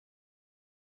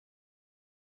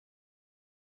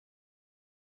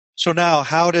So now,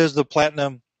 how does the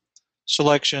Platinum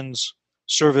Selections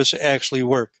service actually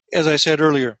work? As I said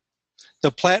earlier, the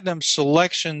Platinum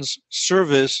Selections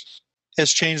service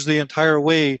has changed the entire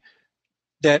way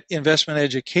that investment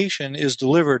education is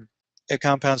delivered at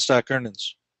Compound Stock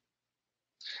Earnings.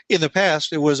 In the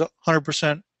past, it was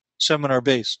 100%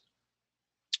 seminar-based.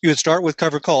 You would start with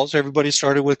cover calls. Everybody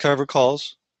started with cover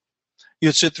calls.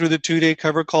 You'd sit through the 2-day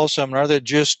cover call seminar that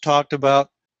just talked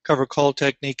about cover call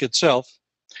technique itself.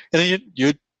 And then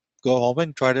you'd go home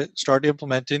and try to start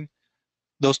implementing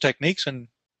those techniques and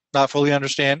not fully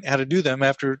understand how to do them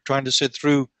after trying to sit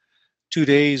through 2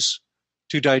 days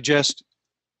to digest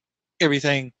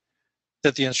everything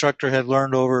that the instructor had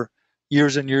learned over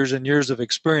years and years and years of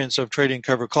experience of trading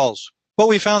cover calls. But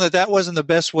we found that that wasn't the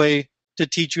best way to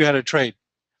teach you how to trade,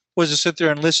 was to sit there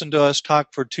and listen to us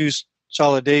talk for 2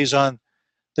 solid days on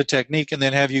the technique and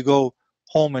then have you go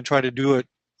home and try to do it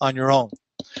on your own.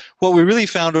 What we really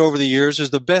found over the years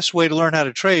is the best way to learn how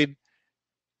to trade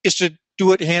is to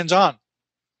do it hands-on.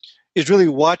 Is really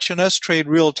watching us trade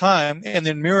real time and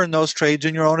then mirroring those trades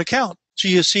in your own account. So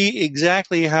you see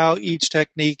exactly how each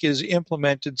technique is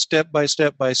implemented step by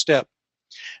step by step.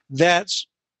 That's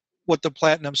what the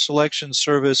Platinum Selection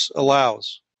Service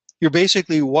allows. You're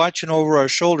basically watching over our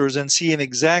shoulders and seeing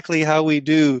exactly how we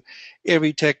do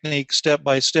every technique step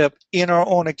by step in our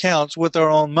own accounts with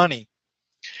our own money.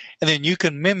 And then you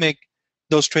can mimic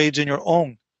those trades in your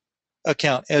own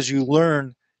account as you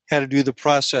learn how to do the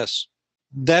process.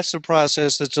 That's the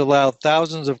process that's allowed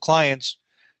thousands of clients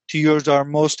to use our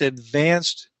most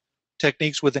advanced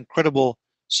techniques with incredible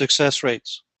success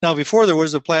rates. Now, before there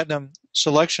was the Platinum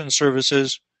Selection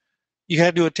Services, you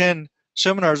had to attend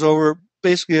seminars over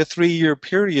basically a 3-year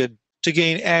period to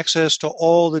gain access to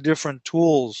all the different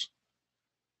tools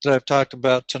that I've talked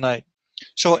about tonight.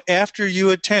 So after you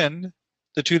attend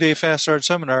the 2-day Fast Start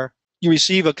seminar, you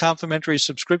receive a complimentary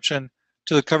subscription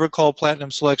to the Cover Call Platinum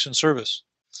Selection Service.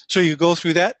 So you go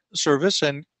through that service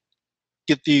and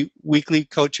get the weekly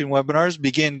coaching webinars,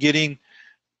 begin getting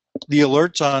the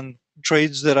alerts on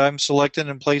trades that I'm selecting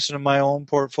and placing in my own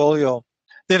portfolio.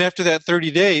 Then after that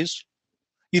 30 days,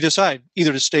 you decide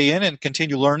either to stay in and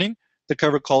continue learning the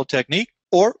cover call technique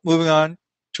or moving on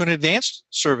to an advanced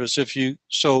service if you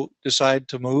so decide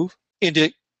to move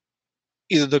into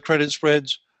either the credit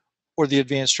spreads or the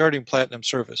advanced charting platinum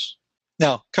service.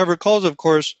 Now, cover calls, of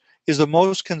course, is the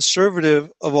most conservative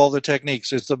of all the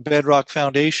techniques. It's the bedrock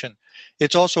foundation.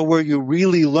 It's also where you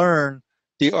really learn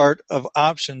the art of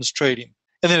options trading.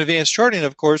 And then advanced charting,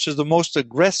 of course, is the most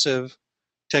aggressive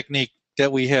technique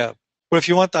that we have. But if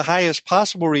you want the highest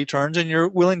possible returns and you're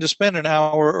willing to spend an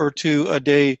hour or 2 a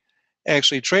day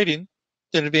actually trading,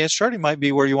 then advanced charting might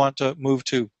be where you want to move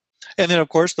to. And then, of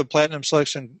course, the Platinum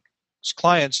Selection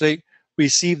clients, they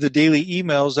receive the daily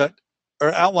emails that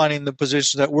are outlining the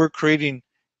positions that we're creating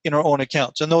in our own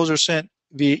accounts. And those are sent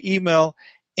via email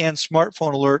and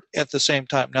smartphone alert at the same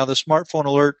time. Now, the smartphone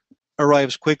alert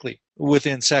arrives quickly,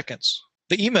 within seconds.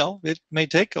 The email, it may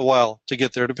take a while to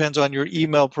get there. It depends on your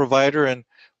email provider and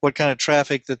what kind of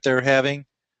traffic that they're having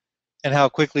and how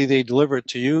quickly they deliver it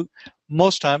to you.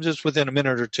 Most times it's within a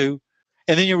minute or 2.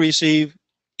 And then you receive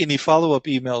any follow-up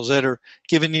emails that are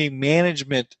giving any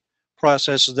management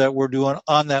processes that we're doing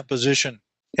on that position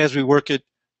as we work it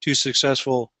to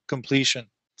successful completion.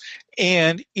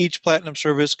 And each Platinum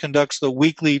service conducts the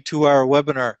weekly 2-hour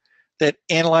webinar that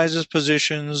analyzes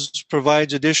positions,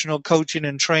 provides additional coaching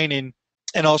and training,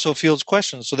 and also fields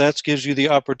questions. So that gives you the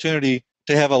opportunity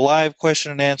to have a live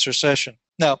question and answer session.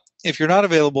 Now, if you're not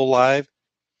available live,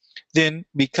 then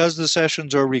because the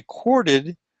sessions are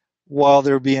recorded while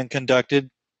they're being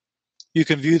conducted, you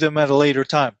can view them at a later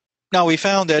time. Now, we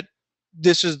found that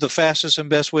this is the fastest and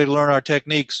best way to learn our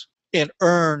techniques and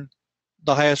earn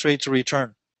the highest rates of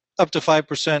return, up to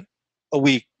 5% a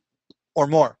week or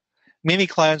more. Many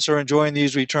clients are enjoying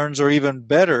these returns or even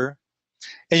better,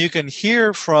 and you can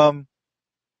hear from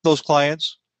those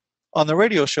clients on the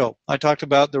radio show. I talked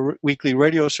about the weekly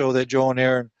radio show that Joe and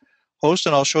Aaron host,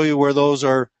 and I'll show you where those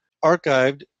are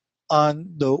archived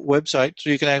on the website so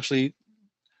you can actually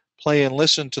play and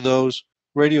listen to those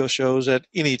radio shows at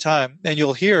any time. And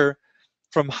you'll hear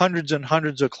from hundreds and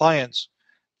hundreds of clients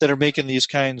that are making these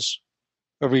kinds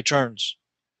of returns.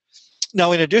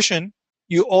 Now, in addition,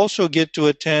 you also get to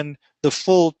attend the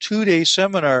full 2-day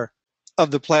seminar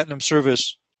of the Platinum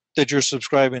service that you're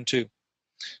subscribing to.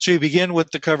 So you begin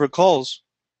with the cover calls,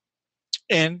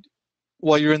 and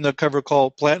while you're in the cover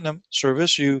call Platinum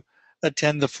service, you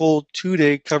attend the full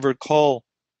 2-day cover call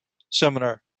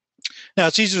seminar. Now,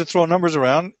 it's easy to throw numbers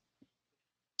around,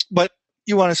 but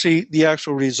you want to see the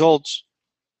actual results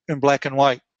in black and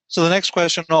white. So the next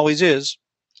question always is,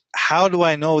 how do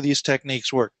I know these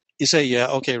techniques work? You say, yeah,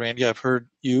 okay, Randy, I've heard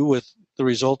you with the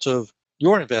results of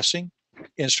your investing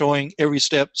and showing every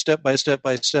step by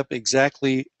step,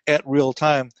 exactly at real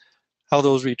time, how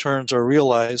those returns are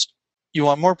realized. You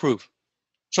want more proof.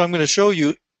 So I'm going to show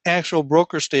you actual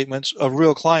broker statements of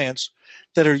real clients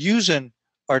that are using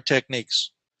our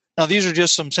techniques. Now, these are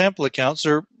just some sample accounts.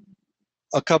 There are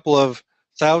a couple of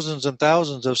thousands and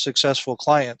thousands of successful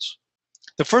clients.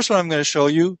 The first one I'm going to show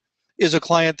you is a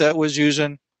client that was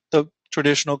using the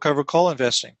traditional covered call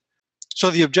investing. So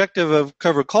the objective of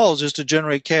covered calls is to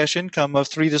generate cash income of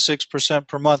 3 to 6%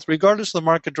 per month, regardless of the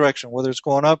market direction, whether it's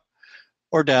going up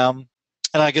or down.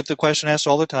 And I get the question asked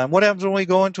all the time, what happens when we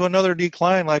go into another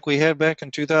decline like we had back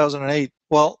in 2008?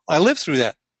 Well, I lived through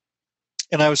that,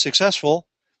 and I was successful,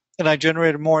 and I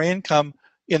generated more income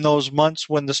in those months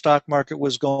when the stock market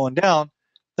was going down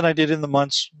than I did in the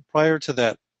months prior to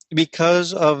that,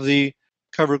 because of the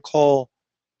covered call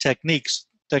techniques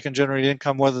that can generate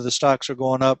income whether the stocks are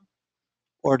going up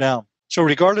or down. So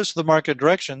regardless of the market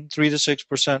direction, 3 to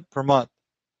 6% per month.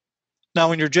 Now,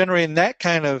 when you're generating that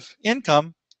kind of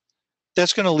income,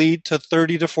 that's going to lead to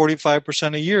 30 to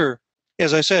 45% a year.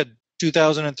 As I said,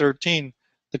 2013,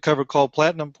 the covered call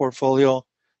platinum portfolio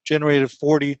generated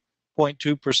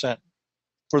 40.2%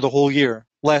 for the whole year.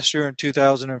 Last year in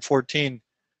 2014,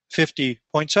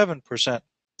 50.7%,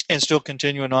 and still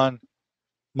continuing on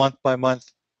month by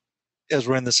month as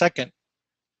we're in the second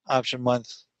option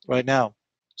month right now.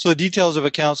 So the details of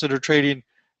accounts that are trading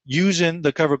using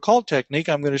the covered call technique,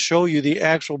 I'm going to show you the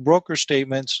actual broker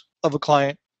statements of a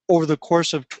client over the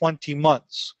course of 20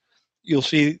 months. You'll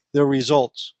see their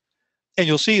results. And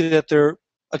you'll see that their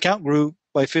account grew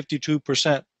by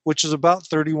 52%, which is about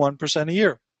 31% a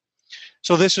year.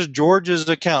 So this is George's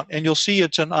account, and you'll see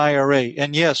it's an IRA.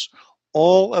 And yes,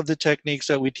 all of the techniques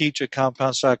that we teach at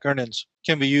Compound Stock Earnings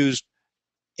can be used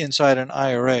inside an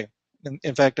IRA.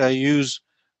 In fact, I use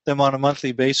them on a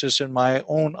monthly basis in my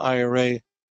own IRA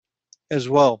as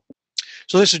well.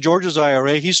 So this is George's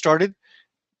IRA. He started,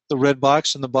 the red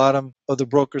box in the bottom of the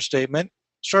broker statement,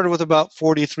 started with about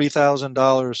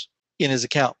 $43,000 in his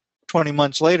account. 20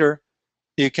 months later,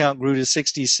 the account grew to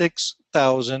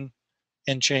 $66,000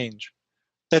 and change.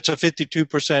 That's a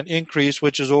 52% increase,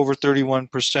 which is over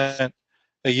 31%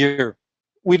 a year.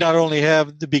 We not only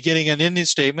have the beginning and ending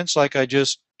statements like I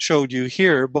just showed you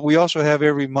here, but we also have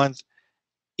every month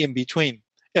in between.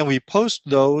 And we post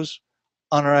those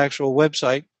on our actual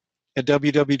website at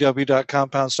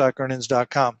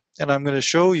www.compoundstockearnings.com. And I'm going to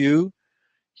show you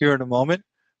here in a moment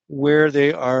where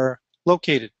they are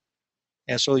located.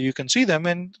 And so you can see them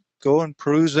and go and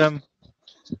peruse them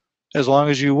as long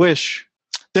as you wish.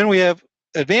 Then we have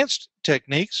advanced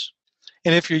techniques.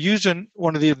 And if you're using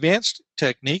one of the advanced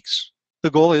techniques, the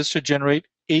goal is to generate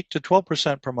 8 to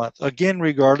 12% per month, again,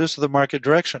 regardless of the market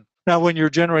direction. Now, when you're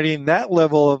generating that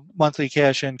level of monthly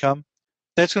cash income,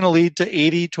 that's going to lead to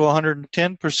 80 to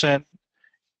 110%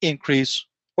 increase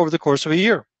over the course of a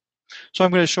year. So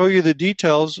I'm going to show you the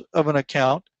details of an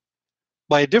account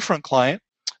by a different client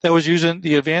that was using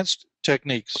the advanced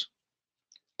techniques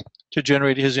to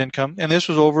generate his income, and this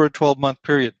was over a 12-month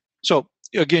period. So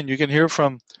again, you can hear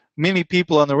from many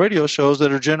people on the radio shows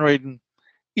that are generating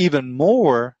even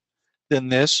more than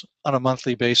this on a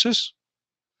monthly basis.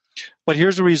 But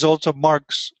here's the results of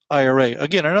Mark's IRA.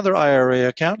 Again, another IRA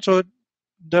account, so it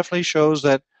definitely shows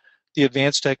that the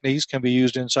advanced techniques can be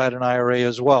used inside an IRA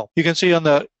as well. You can see on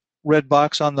the red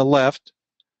box on the left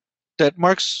that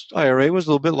Mark's IRA was a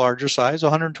little bit larger size,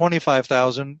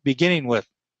 $125,000 beginning with.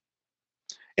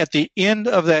 At the end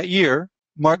of that year,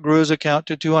 Mark grew his account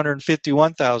to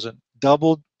 $251,000,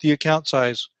 doubled the account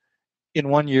size in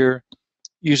 1 year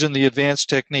using the advanced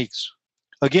techniques.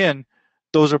 Again,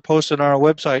 those are posted on our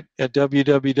website at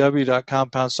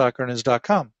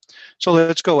www.compoundstockearnings.com. So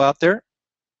let's go out there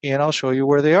and I'll show you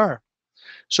where they are.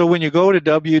 So when you go to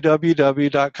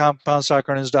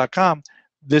www.compoundstockearnings.com,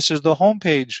 this is the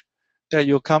homepage that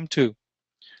you'll come to.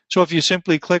 So if you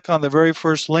simply click on the very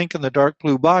first link in the dark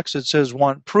blue box that says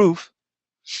Want Proof,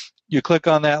 you click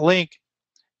on that link,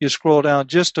 you scroll down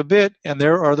just a bit, and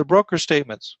there are the broker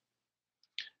statements.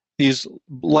 These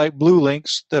light blue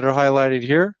links that are highlighted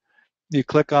here, you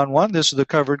click on one. This is the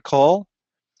covered call.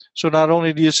 So not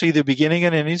only do you see the beginning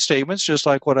and ending statements, just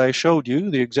like what I showed you,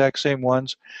 the exact same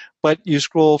ones, but you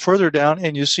scroll further down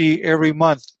and you see every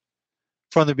month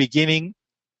from the beginning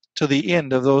to the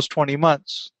end of those 20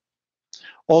 months,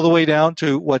 all the way down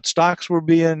to what stocks were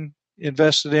being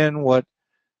invested in, what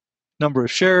number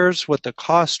of shares, what the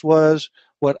cost was,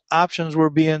 what options were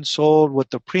being sold, what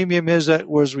the premium is that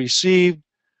was received.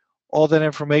 All that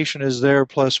information is there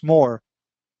plus more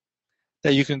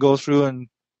that you can go through and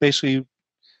basically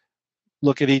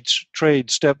look at each trade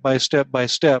step by step by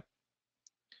step.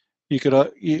 You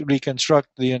could reconstruct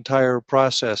the entire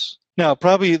process. Now,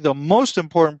 probably the most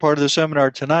important part of the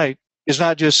seminar tonight is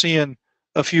not just seeing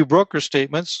a few broker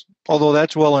statements, although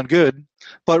that's well and good,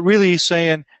 but really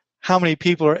saying how many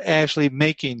people are actually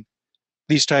making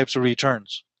these types of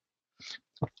returns.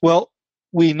 Well,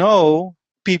 we know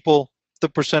the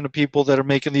percent of people that are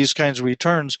making these kinds of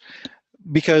returns,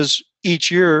 because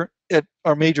each year at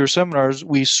our major seminars,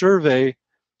 we survey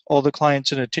all the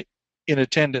clients in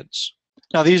attendance.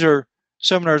 Now, these are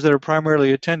seminars that are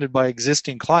primarily attended by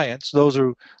existing clients, those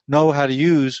who know how to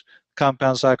use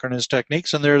compound stock earnings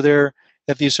techniques, and they're there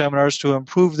at these seminars to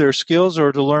improve their skills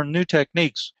or to learn new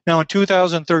techniques. Now, in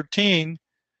 2013,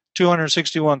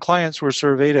 261 clients were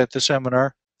surveyed at the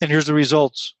seminar, and here's the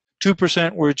results.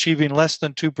 2% were achieving less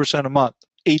than 2% a month.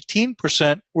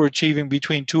 18% were achieving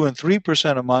between 2 and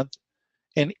 3% a month,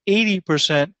 and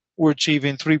 80% were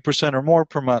achieving 3% or more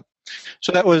per month.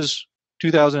 So that was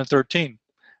 2013.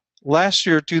 Last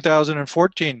year,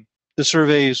 2014, the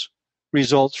surveys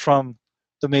results from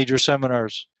the major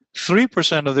seminars.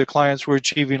 3% of the clients were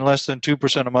achieving less than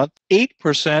 2% a month.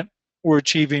 8% were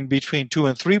achieving between 2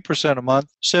 and 3% a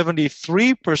month.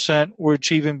 73% were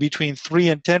achieving between 3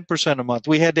 and 10% a month.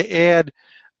 We had to add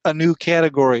a new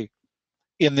category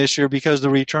in this year because the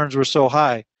returns were so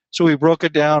high. So we broke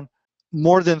it down: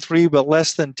 more than 3 but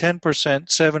less than 10%,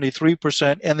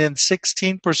 73%, and then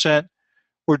 16%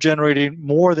 were generating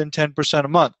more than 10% a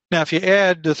month. Now, if you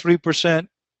add the 3%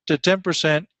 to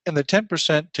 10% and the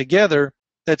 10% together,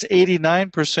 that's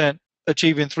 89%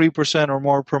 achieving 3% or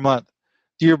more per month.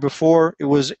 The year before, it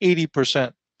was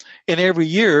 80%. And every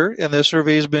year, and the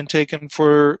survey has been taken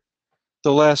for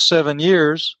the last 7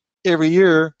 years, every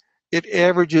year it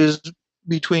averages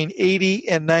between 80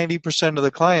 and 90% of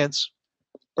the clients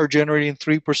are generating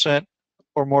 3%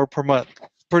 or more per month.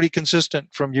 Pretty consistent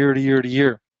from year to year to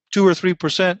year. 2 or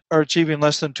 3% are achieving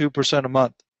less than 2% a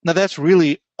month. Now, that's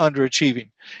really underachieving.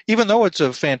 Even though it's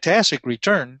a fantastic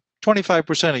return,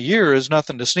 25% a year is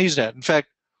nothing to sneeze at. In fact,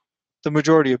 the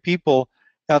majority of people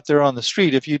out there on the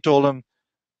street, if you told them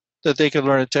that they could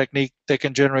learn a technique that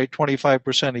can generate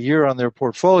 25% a year on their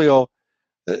portfolio,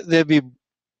 they'd be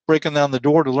breaking down the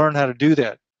door to learn how to do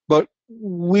that. But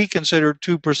we consider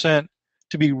 2%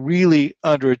 to be really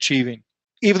underachieving.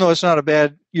 Even though it's not a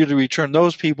bad yearly return,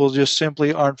 those people just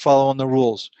simply aren't following the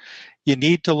rules. You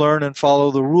need to learn and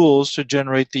follow the rules to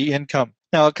generate the income.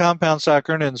 Now, at Compound Stock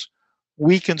Earnings,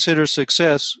 we consider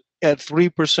success at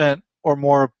 3% or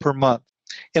more per month.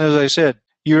 And as I said,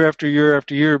 year after year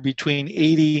after year, between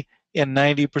 80 and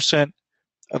 90%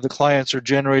 of the clients are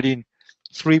generating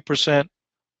 3%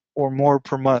 or more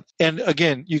per month. And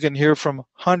again, you can hear from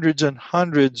hundreds and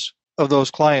hundreds of those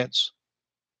clients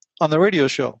on the radio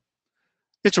show.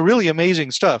 It's really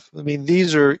amazing stuff. I mean,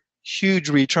 these are huge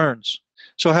returns.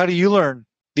 So how do you learn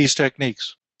these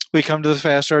techniques? We come to the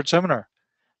Fast Start seminar.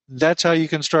 That's how you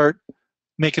can start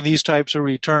making these types of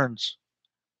returns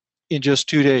in just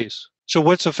 2 days. So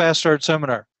what's a Fast Start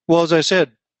seminar? Well, as I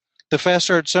said, the Fast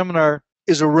Start seminar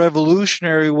is a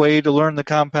revolutionary way to learn the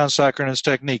compound stock earnings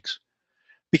techniques.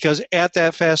 Because at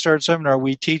that Fast Start seminar,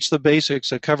 we teach the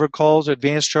basics of covered calls,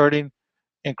 advanced charting,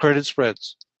 and credit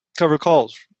spreads. Covered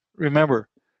calls, remember,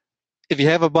 if you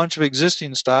have a bunch of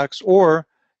existing stocks, or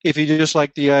if you just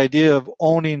like the idea of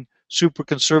owning super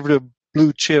conservative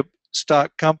blue chip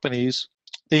stock companies,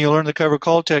 then you learn the covered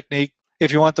call technique.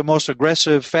 If you want the most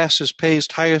aggressive, fastest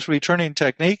paced, highest returning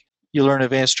technique, you learn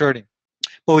advanced charting.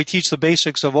 Well, we teach the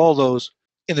basics of all those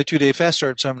in the 2-day Fast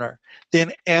Start seminar.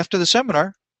 Then after the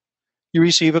seminar, you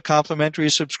receive a complimentary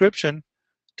subscription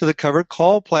to the Covered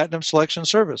Call Platinum Selection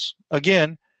Service.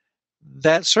 Again,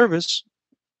 that service,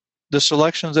 the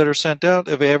selections that are sent out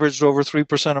have averaged over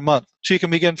 3% a month. So you can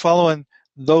begin following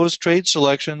those trade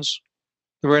selections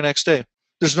the very next day.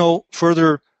 There's no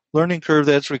further learning curve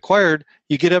that's required.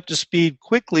 You get up to speed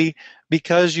quickly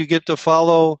because you get to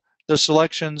follow the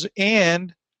selections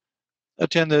and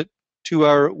attend the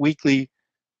 2-hour weekly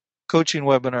coaching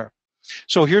webinar.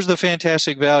 So here's the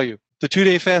fantastic value. The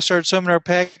 2-day Fast Start seminar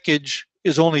package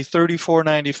is only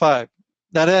 $34.95.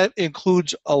 Now that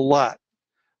includes a lot.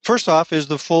 First off is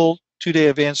the full 2-day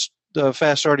advanced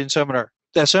fast starting seminar.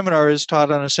 That seminar is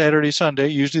taught on a Saturday, Sunday,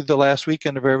 usually the last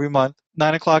weekend of every month,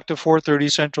 9 o'clock to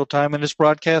 4:30 Central Time, and it's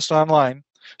broadcast online.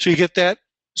 So you get that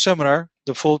seminar,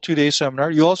 the full 2-day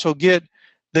seminar. You also get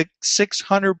the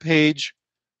 600-page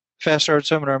Fast Start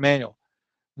seminar manual.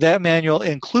 That manual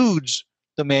includes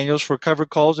the manuals for covered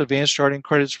calls, advanced charting,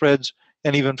 credit spreads,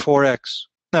 and even Forex.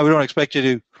 Now, we don't expect you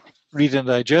to read and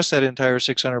digest that entire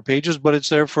 600 pages, but it's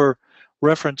there for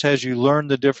reference as you learn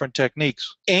the different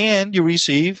techniques. And you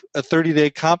receive a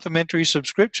 30-day complimentary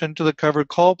subscription to the Covered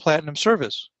Call Platinum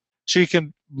service. So you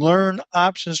can learn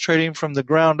options trading from the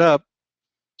ground up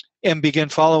and begin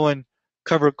following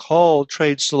covered call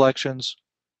trade selections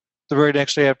the very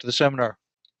next day after the seminar.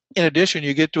 In addition,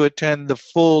 you get to attend the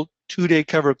full 2-day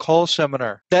covered call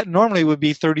seminar. That normally would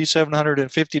be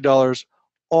 $3,750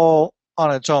 all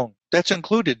on its own. That's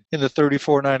included in the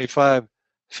 $34.95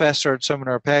 Fast Start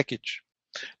Seminar package.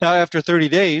 Now, after 30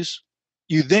 days,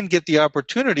 you then get the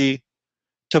opportunity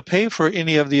to pay for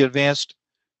any of the advanced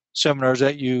seminars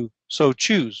that you so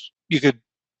choose. You could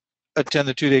attend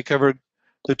the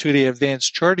 2-day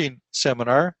advanced charting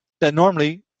seminar that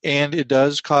normally, and it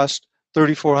does, cost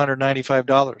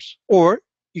 $3,495. Or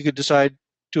you could decide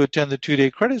to attend the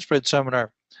 2-day credit spread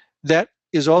seminar. That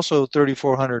is also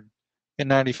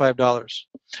 $3,495.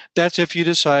 That's if you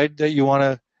decide that you want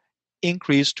to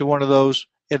increase to one of those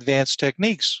advanced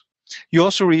techniques. You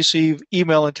also receive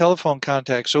email and telephone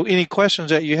contact. So any questions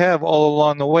that you have all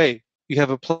along the way, you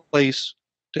have a place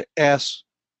to ask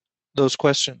those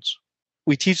questions.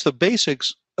 We teach the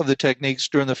basics of the techniques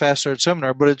during the Fast Start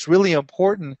seminar, but it's really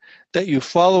important that you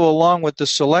follow along with the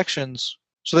selections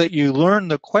so that you learn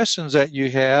the questions that you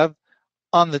have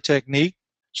on the technique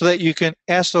so that you can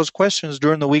ask those questions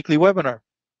during the weekly webinar.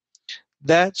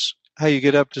 That's how you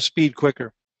get up to speed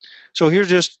quicker. So here's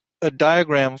just a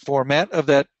diagram format of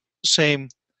that same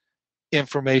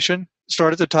information.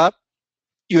 Start at the top.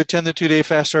 You attend the 2-day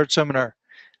Fast Start seminar.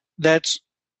 That's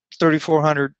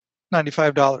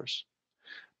 $3,495.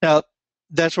 Now,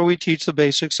 that's where we teach the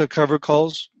basics of covered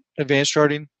calls, advanced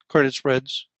charting, credit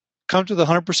spreads. Come to the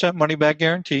 100% money back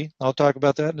guarantee. I'll talk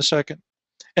about that in a second.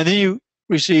 And then you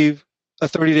receive a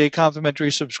 30-day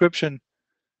complimentary subscription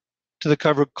to the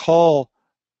Covered Call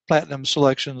Platinum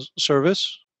Selections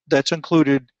service. That's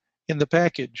included in the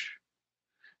package.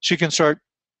 So you can start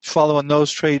following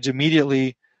those trades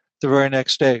immediately the very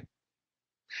next day.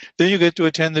 Then you get to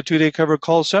attend the 2-day Covered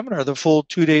Call seminar, the full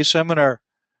 2-day seminar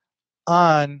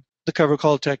on the Covered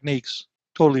Call techniques,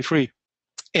 totally free.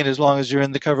 And as long as you're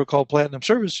in the Covered Call Platinum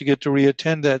service, you get to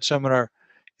re-attend that seminar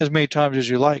as many times as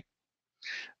you like.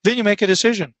 Then you make a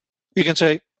decision. You can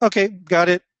say, okay, got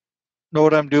it, know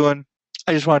what I'm doing.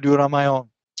 I just want to do it on my own.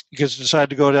 You can decide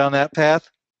to go down that path.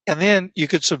 And then you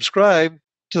could subscribe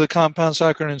to the Compound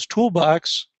Stock Earnings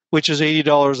Toolbox, which is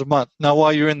 $80 a month. Now,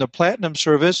 while you're in the Platinum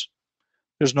service,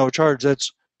 there's no charge.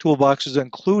 That's Toolbox is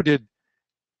included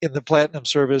in the Platinum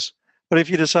service. But if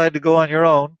you decide to go on your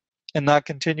own and not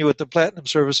continue with the Platinum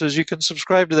services, you can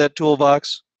subscribe to that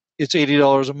Toolbox. It's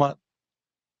 $80 a month.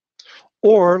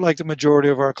 Or, like the majority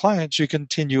of our clients, you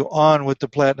continue on with the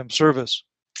Platinum service.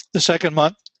 The second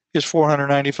month is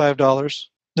 $495.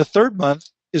 The third month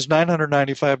is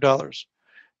 $995.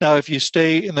 Now, if you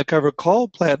stay in the Covered Call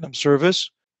Platinum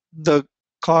service, the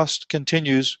cost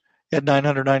continues at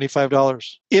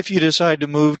 $995. If you decide to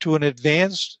move to an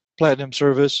advanced Platinum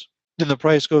service, then the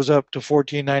price goes up to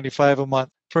 $14.95 a month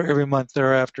for every month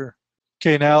thereafter.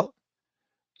 Okay, now,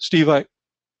 Steve, I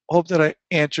hope that I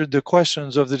answered the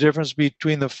questions of the difference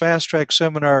between the Fast Track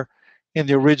seminar and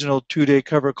the original 2-day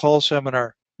Covered Call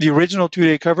seminar. The original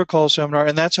 2-day Covered Call seminar,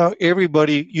 and that's how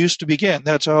everybody used to begin.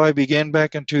 That's how I began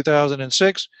back in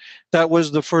 2006. That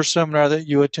was the first seminar that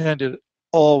you attended,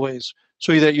 always,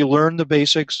 so that you learn the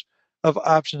basics of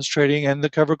options trading and the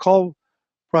covered call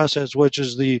process, which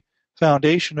is the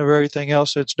foundation of everything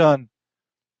else that's done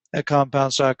at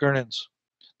Compound Stock Earnings.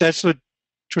 That's the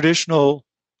traditional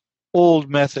old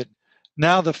method.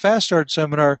 Now the Fast Start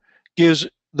seminar gives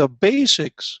the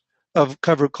basics of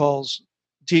covered calls,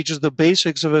 teaches the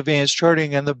basics of advanced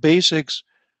charting and the basics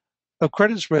of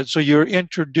credit spread. So you're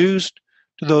introduced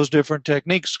to those different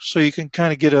techniques so you can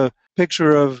kind of get a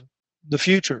picture of the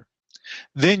future.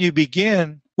 Then you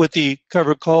begin with the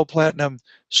Covered Call Platinum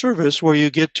service where you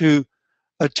get to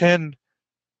attend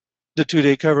the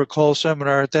 2-day Covered Call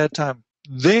seminar at that time.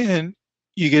 Then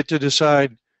you get to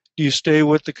decide, do you stay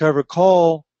with the Covered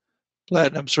Call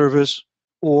Platinum service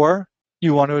or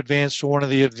you want to advance to one of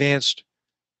the advanced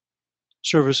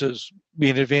services,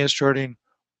 being advanced charting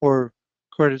or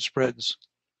credit spreads.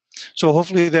 So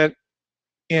hopefully that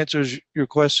answers your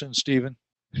question, Stephen.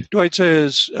 Dwight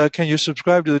says, can you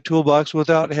subscribe to the Toolbox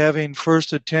without having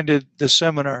first attended the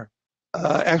seminar?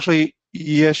 Actually,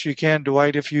 yes, you can,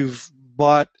 Dwight, if you've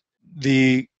bought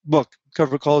the book,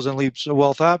 Covered Calls and Leaps of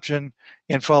Wealth Option,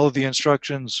 and follow the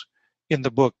instructions in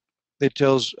the book that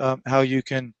tells how you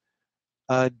can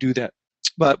do that.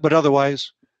 But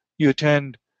otherwise, you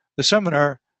attend the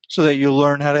seminar so that you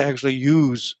learn how to actually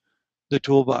use the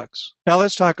Toolbox. Now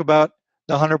let's talk about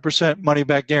the 100% money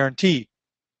back guarantee.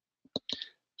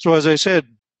 So as I said,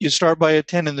 you start by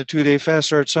attending the 2-day Fast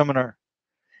Start seminar.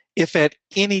 If at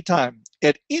any time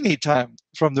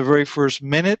from the very first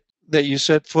minute that you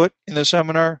set foot in the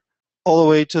seminar all the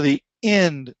way to the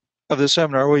end of the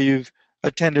seminar where you've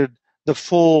attended the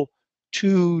full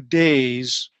 2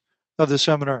 days of the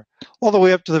seminar, all the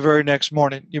way up to the very next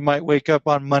morning, you might wake up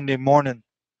on Monday morning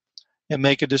and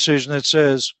make a decision that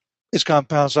says, is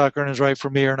compound stock earnings right for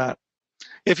me or not?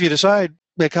 If you decide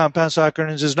that compound stock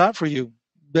earnings is not for you,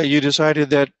 that you decided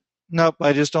that, nope,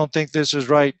 I just don't think this is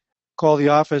right, call the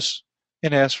office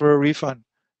and ask for a refund.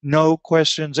 No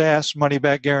questions asked, money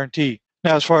back guarantee.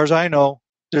 Now, as far as I know,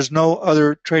 there's no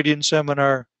other trading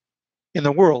seminar in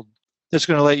the world that's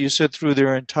going to let you sit through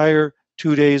their entire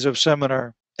 2 days of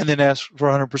seminar and then ask for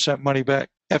 100% money back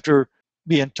after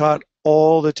being taught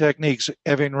all the techniques,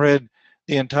 having read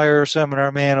the entire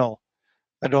seminar manual.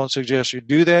 I don't suggest you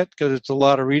do that because it's a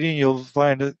lot of reading. You'll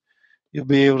find it. You'll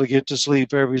be able to get to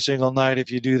sleep every single night if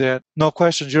you do that. No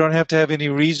questions. You don't have to have any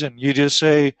reason. You just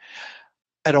say,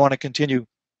 I don't want to continue.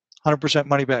 100%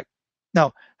 money back.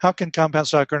 Now, how can compound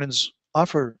stock earnings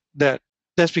offer that?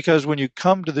 That's because when you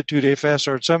come to the 2-day Fast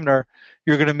Start seminar,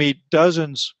 you're going to meet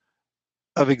dozens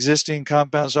of existing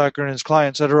compound stock earnings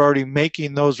clients that are already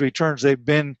making those returns. They've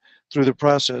been through the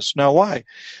process. Now, why?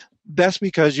 That's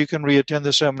because you can reattend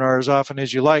the seminar as often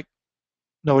as you like,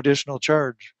 no additional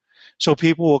charge. So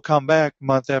people will come back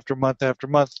month after month after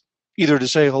month, either to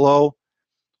say hello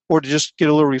or to just get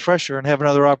a little refresher and have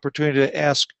another opportunity to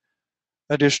ask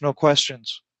additional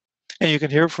questions. And you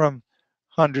can hear from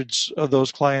hundreds of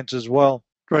those clients as well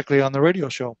directly on the radio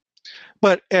show.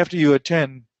 But after you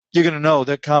attend, you're going to know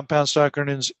that compound stock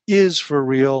earnings is for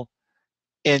real,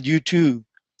 and you too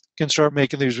can start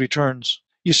making these returns.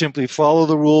 You simply follow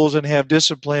the rules and have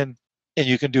discipline, and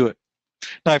you can do it.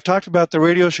 Now, I've talked about the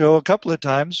radio show a couple of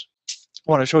times.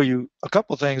 I want to show you a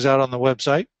couple of things out on the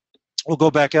website. We'll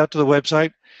go back out to the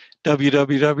website,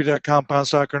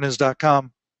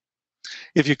 www.compoundstockearnings.com.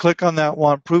 If you click on that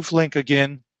Want Proof link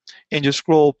again, and you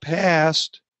scroll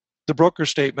past the broker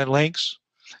statement links,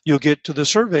 you'll get to the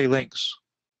survey links.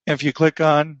 And if you click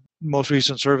on most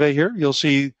recent survey here, you'll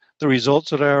see the results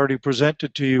that I already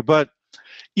presented to you. But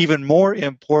even more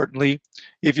importantly,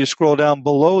 if you scroll down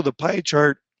below the pie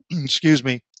chart,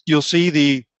 you'll see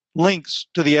the links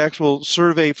to the actual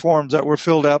survey forms that were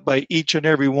filled out by each and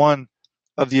every one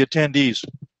of the attendees.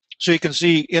 So you can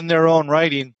see in their own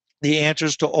writing the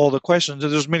answers to all the questions.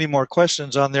 And there's many more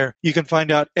questions on there. You can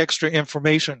find out extra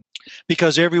information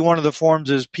because every one of the forms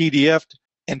is PDF'd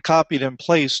and copied and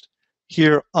placed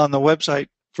here on the website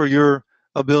for your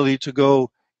ability to go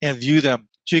and view them.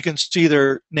 So you can see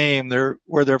their name,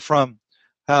 where they're from,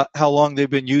 how long they've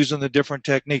been using the different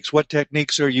techniques, what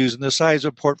techniques they're using, the size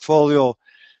of portfolio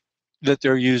that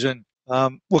they're using,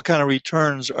 what kind of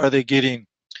returns are they getting.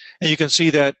 And you can see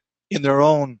that in their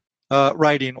own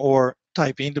writing or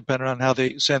typing, depending on how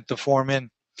they sent the form in.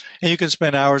 And you can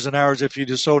spend hours and hours if you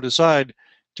just so decide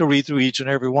to read through each and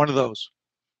every one of those.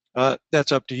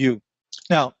 That's up to you.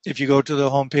 Now, if you go to the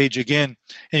home page again,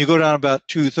 and you go down about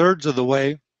 2/3 of the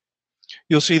way,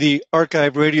 you'll see the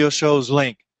Archive Radio Shows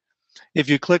link. If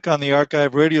you click on the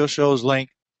Archive Radio Shows link,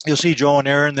 you'll see Joe and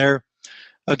Aaron there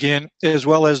again, as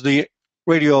well as the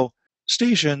radio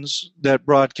stations that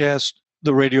broadcast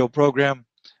the radio program,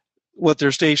 what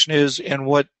their station is, and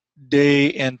what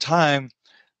day and time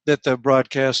that the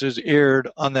broadcast is aired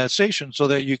on that station so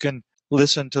that you can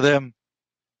listen to them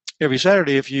every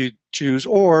Saturday if you choose,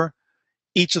 or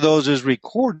each of those is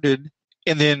recorded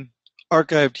and then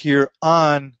archived here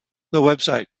on the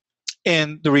website.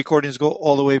 And the recordings go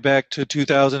all the way back to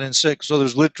 2006. So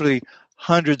there's literally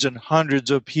hundreds and hundreds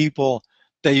of people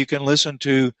that you can listen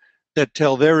to that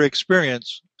tell their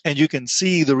experience, and you can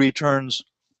see the returns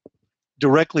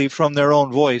directly from their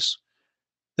own voice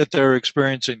that they're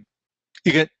experiencing.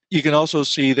 You can also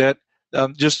see that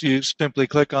just you simply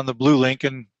click on the blue link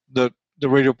and the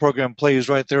radio program plays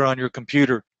right there on your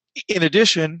computer. In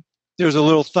addition, there's a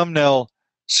little thumbnail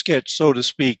sketch, so to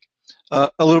speak, a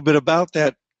little bit about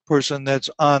that person that's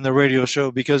on the radio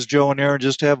show, because Joe and Aaron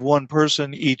just have one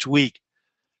person each week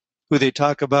who they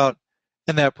talk about,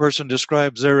 and that person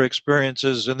describes their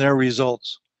experiences and their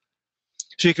results.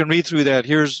 So you can read through that.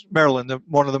 Here's Marilyn,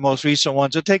 one of the most recent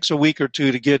ones. It takes a week or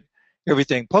two to get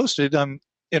everything posted. I'm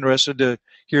interested to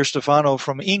hear Stefano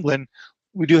from England.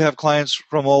 We do have clients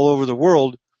from all over the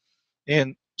world,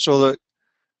 and so the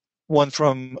one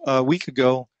from a week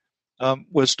ago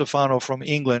was Stefano from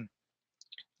England.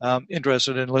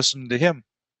 Interested in listening to him.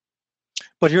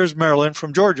 But here's Marilyn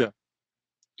from Georgia.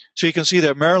 So you can see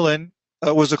that Marilyn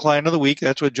was the client of the week.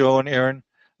 That's what Joe and Aaron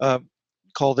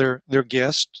call their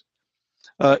guest.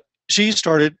 She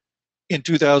started in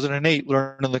 2008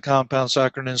 learning the compound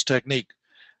synchronous technique.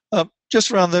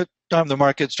 Just around the time the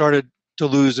market started to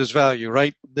lose its value,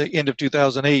 right? The end of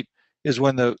 2008 is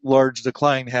when the large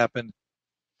decline happened.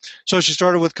 So she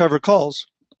started with covered calls,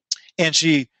 and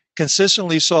she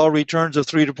consistently saw returns of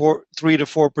 3 to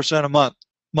 4% a month,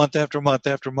 month after month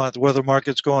after month, whether the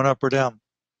market's going up or down.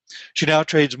 She now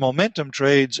trades momentum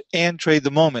trades and trade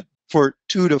the moment for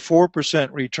 2 to 4%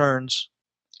 returns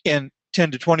and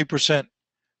 10 to 20%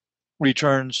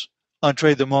 returns on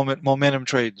trade the moment momentum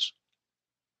trades.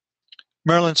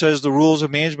 Marilyn says the rules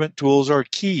of management tools are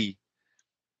key.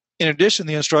 In addition,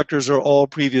 the instructors are all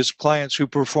previous clients who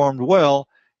performed well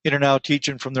and are now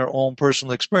teaching from their own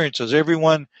personal experiences.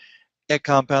 Everyone at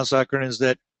Compound Synchronous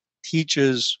that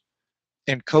teaches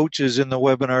and coaches in the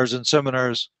webinars and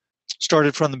seminars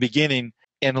started from the beginning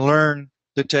and learned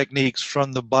the techniques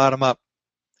from the bottom up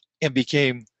and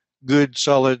became good,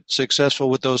 solid, successful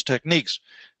with those techniques.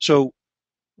 So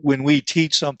when we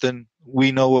teach something,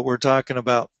 we know what we're talking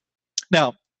about.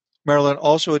 Now, Marilyn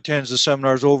also attends the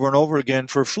seminars over and over again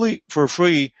for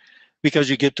free because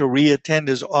you get to re-attend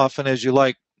as often as you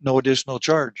like, no additional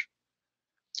charge.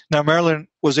 Now, Marilyn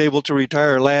was able to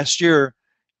retire last year,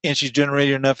 and she's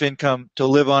generated enough income to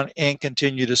live on and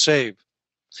continue to save.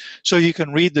 So you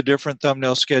can read the different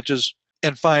thumbnail sketches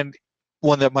and find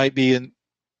one that might be in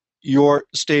your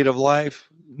state of life,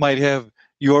 might have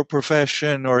your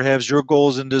profession or has your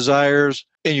goals and desires,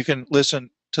 and you can listen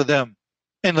to them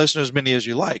and listen to as many as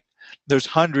you like. There's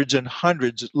hundreds and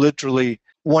hundreds, literally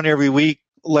one every week,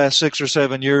 last 6 or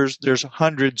 7 years, there's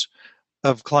hundreds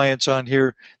of clients on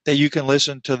here that you can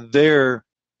listen to their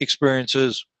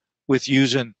experiences with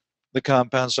using the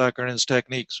compound synchronous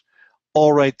techniques,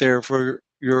 all right there for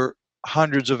your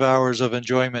hundreds of hours of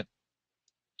enjoyment.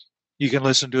 You can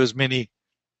listen to as many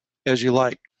as you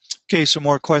like. Okay, some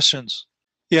more questions.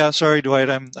 Yeah, sorry, Dwight,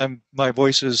 my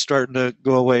voice is starting to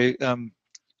go away. I'm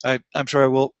sure I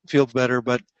will feel better,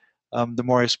 but the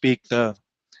more I speak, the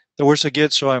worse it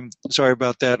gets. So I'm sorry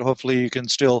about that. Hopefully, you can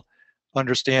still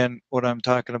understand what I'm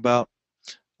talking about.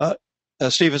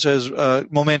 Stephen says,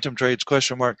 momentum trades,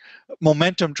 question mark.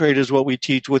 Momentum trade is what we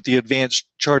teach with the advanced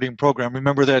charting program.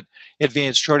 Remember that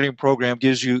advanced charting program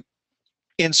gives you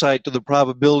insight to the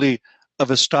probability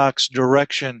of a stock's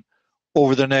direction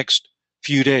over the next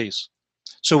few days.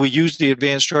 So we use the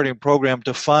advanced charting program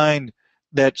to find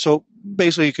that. So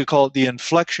basically you could call it the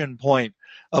inflection point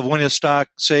of when a stock,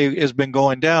 say, has been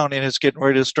going down and it's getting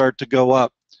ready to start to go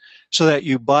up, so that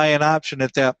you buy an option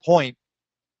at that point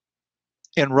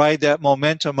and ride that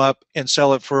momentum up and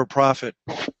sell it for a profit.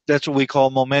 That's what we call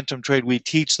momentum trade. We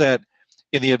teach that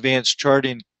in the advanced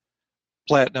charting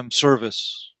platinum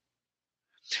service.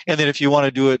 And then if you want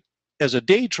to do it as a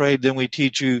day trade, then we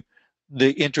teach you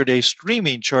the intraday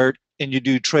streaming chart, and you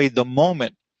do trade the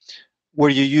moment, where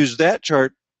you use that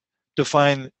chart to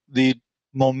find the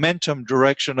momentum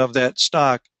direction of that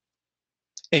stock,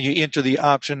 and you enter the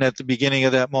option at the beginning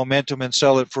of that momentum and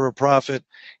sell it for a profit,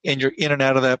 and you're in and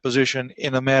out of that position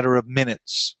in a matter of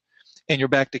minutes, and you're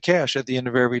back to cash at the end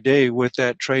of every day with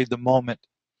that trade the moment.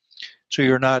 So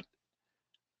you're not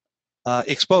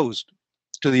exposed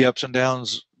to the ups and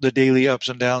downs, the daily ups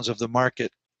and downs of the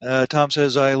market. Tom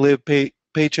says, I live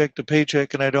paycheck to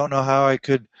paycheck, and I don't know how I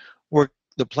could work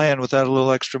the plan without a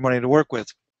little extra money to work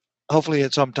with. Hopefully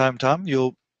at some time, Tom,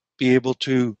 you'll be able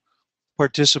to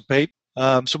participate.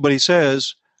 Somebody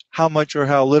says, how much or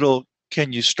how little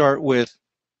can you start with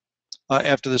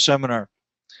after the seminar?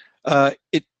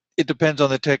 It depends on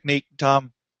the technique,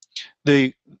 Tom.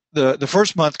 The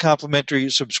first month complimentary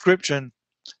subscription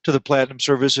to the Platinum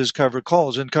service is covered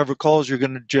calls. In covered calls, you're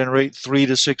going to generate 3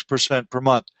 to 6% per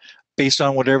month based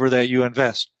on whatever that you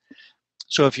invest.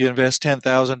 So if you invest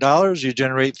 $10,000, you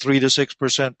generate 3 to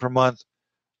 6% per month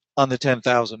on the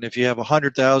 $10,000. If you have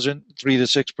 $100,000, 3 to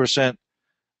 6%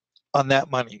 on that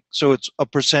money. So it's a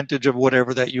percentage of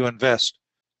whatever that you invest.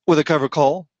 With a covered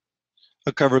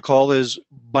call is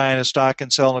buying a stock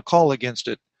and selling a call against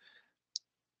it.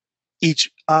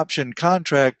 Each option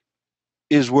contract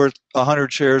is worth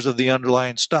 100 shares of the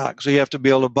underlying stock. So you have to be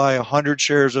able to buy 100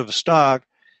 shares of a stock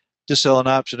to sell an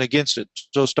option against it.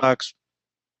 So stocks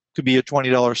could be a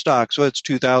 $20 stock. So it's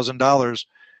 $2,000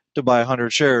 to buy 100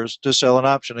 shares to sell an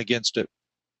option against it.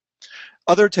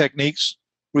 Other techniques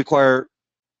require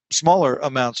smaller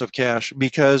amounts of cash,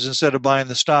 because instead of buying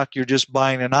the stock, you're just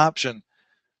buying an option.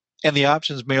 And the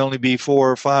options may only be $4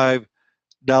 or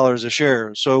 $5 a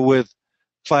share. So with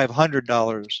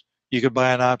 $500, you could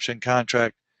buy an option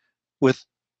contract with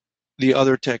the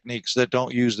other techniques that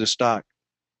don't use the stock.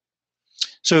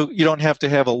 So you don't have to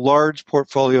have a large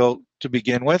portfolio to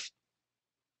begin with.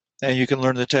 and you can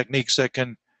learn the techniques that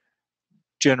can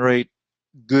generate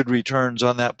good returns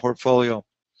on that portfolio.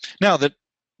 Now, the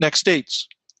next dates.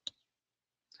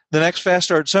 The next Fast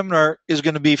Start seminar is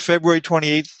going to be February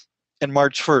 28th and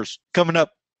March 1st, coming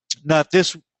up not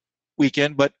this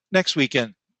weekend, but next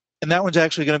weekend. And that one's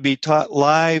actually going to be taught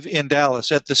live in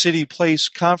Dallas at the City Place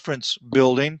Conference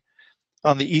Building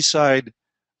on the east side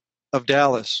of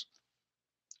Dallas.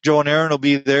 Joe and Aaron will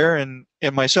be there, and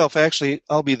myself, actually,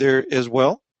 I'll be there as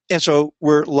well. And so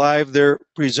we're live there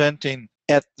presenting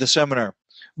at the seminar.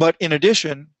 But in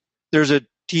addition, there's a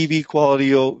TV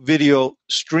quality video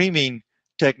streaming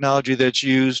technology that's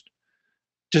used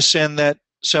to send that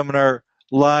seminar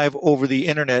live over the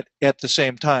internet at the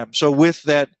same time. So with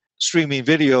that streaming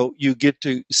video, you get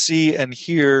to see and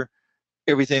hear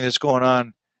everything that's going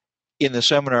on in the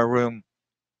seminar room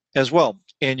as well.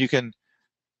 And you can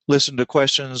listen to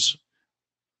questions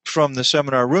from the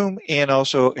seminar room and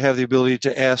also have the ability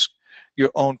to ask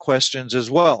your own questions as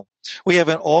well. We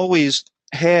haven't always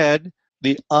had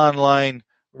the online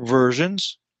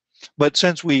versions, but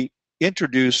since we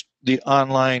introduced the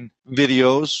online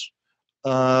videos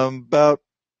about,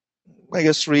 I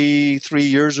guess, three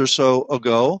years or so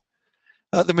ago,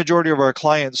 the majority of our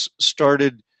clients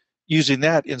started using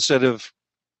that instead of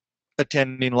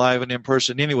attending live and in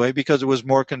person anyway, because it was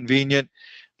more convenient.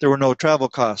 There were no travel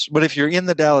costs. But if you're in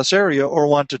the Dallas area or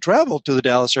want to travel to the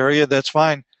Dallas area, that's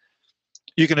fine.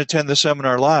 You can attend the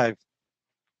seminar live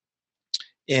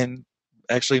and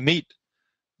actually meet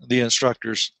the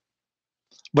instructors.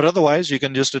 But otherwise, you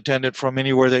can just attend it from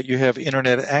anywhere that you have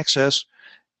internet access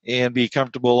and be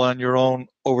comfortable on your own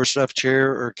overstuffed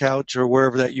chair or couch or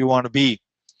wherever that you want to be.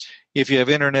 If you have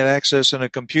internet access and a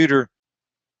computer,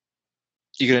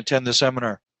 you can attend the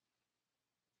seminar.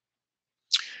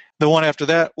 The one after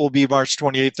that will be March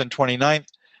 28th and 29th.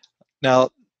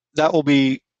 Now, that will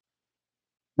be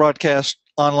broadcast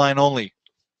online only.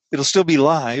 It'll still be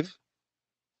live,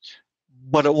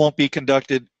 but it won't be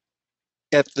conducted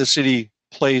at the City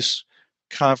Place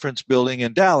Conference Building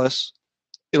in Dallas.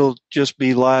 It'll just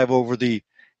be live over the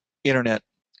internet.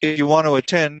 If you want to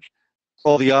attend,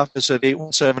 call the office at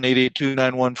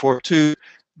 817-882-9142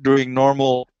 during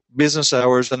normal business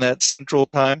hours, and that's Central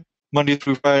Time, Monday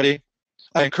through Friday.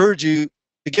 I encourage you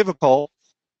to give a call.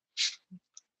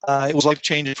 It was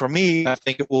life-changing for me. I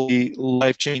think it will be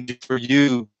life-changing for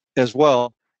you as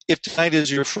well. If tonight is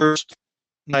your first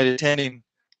night attending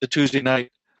the Tuesday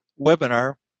night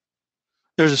webinar,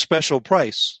 there's a special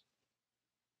price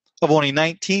of only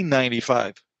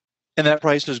 $19.95, and that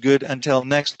price is good until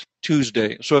next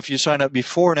Tuesday. So if you sign up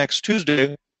before next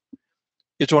Tuesday,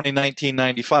 it's only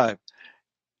 $19.95.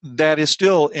 That is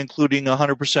still including a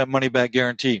 100% money-back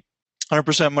guarantee.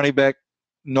 100% money back,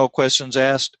 no questions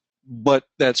asked, but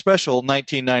that special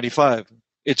 $19.95,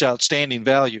 it's outstanding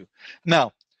value.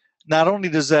 Now, not only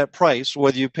does that price,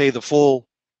 whether you pay the full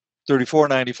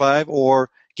 $34.95 or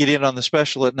get in on the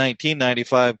special at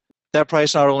 $19.95, that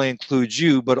price not only includes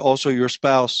you, but also your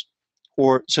spouse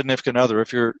or significant other.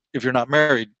 If you're not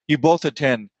married, you both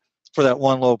attend for that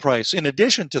one low price. In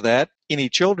addition to that, any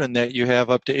children that you have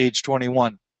up to age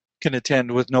 21 can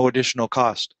attend with no additional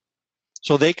cost.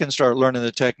 So they can start learning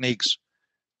the techniques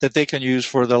that they can use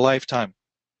for their lifetime.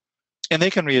 And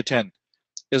they can reattend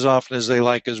as often as they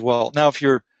like as well. Now, if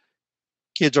your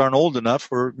kids aren't old enough,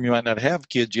 or you might not have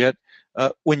kids yet,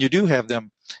 when you do have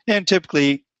them, and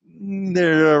typically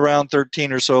they're around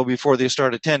 13 or so before they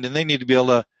start attending, they need to be able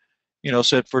to,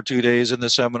 sit for 2 days in the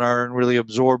seminar and really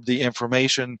absorb the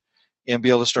information and be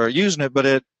able to start using it. But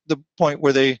at the point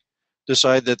where they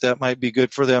decide that that might be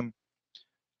good for them,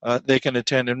 they can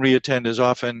attend and reattend as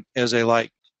often as they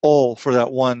like, all for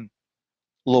that one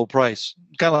low price,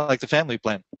 kind of like the family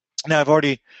plan. Now, I've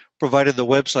already provided the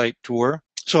website tour,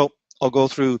 so I'll go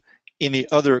through any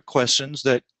other questions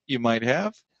that you might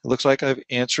have. It looks like I've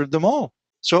answered them all.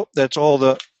 So that's all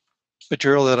the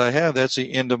material that I have. That's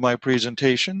the end of my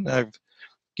presentation. I've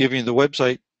given you the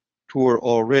website tour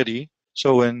already.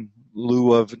 So in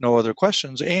lieu of no other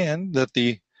questions, and that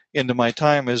the end of my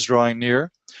time is drawing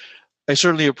near, I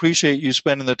certainly appreciate you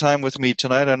spending the time with me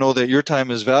tonight. I know that your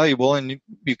time is valuable, and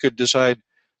you could decide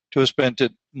to have spent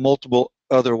it multiple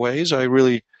other ways. I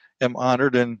really am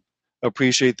honored and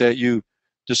appreciate that you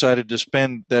decided to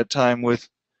spend that time with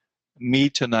me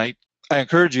tonight. I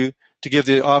encourage you to give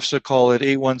the office a call at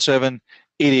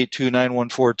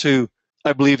 817-882-9142.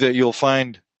 I believe that you'll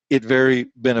find it very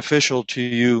beneficial to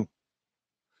you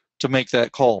to make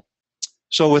that call.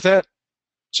 So with that,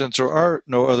 since there are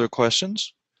no other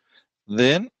questions,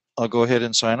 then I'll go ahead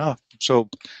and sign off. So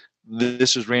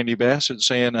this is Randy Bassett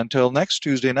saying until next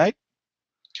Tuesday night,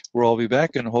 we'll all be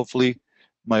back, and hopefully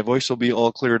my voice will be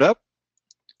all cleared up.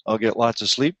 I'll get lots of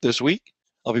sleep this week.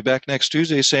 I'll be back next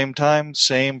Tuesday, same time,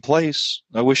 same place.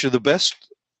 I wish you the best.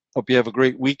 Hope you have a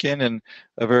great weekend and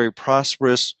a very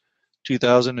prosperous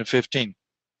 2015.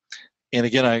 And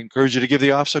again, I encourage you to give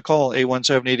the office a call,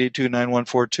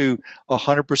 817-882-9142,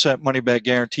 100% money back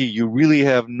guarantee. You really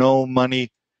have no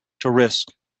money to risk,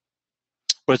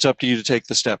 but it's up to you to take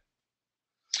the step.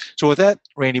 So with that,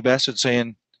 Randy Bassett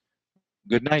saying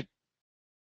good night.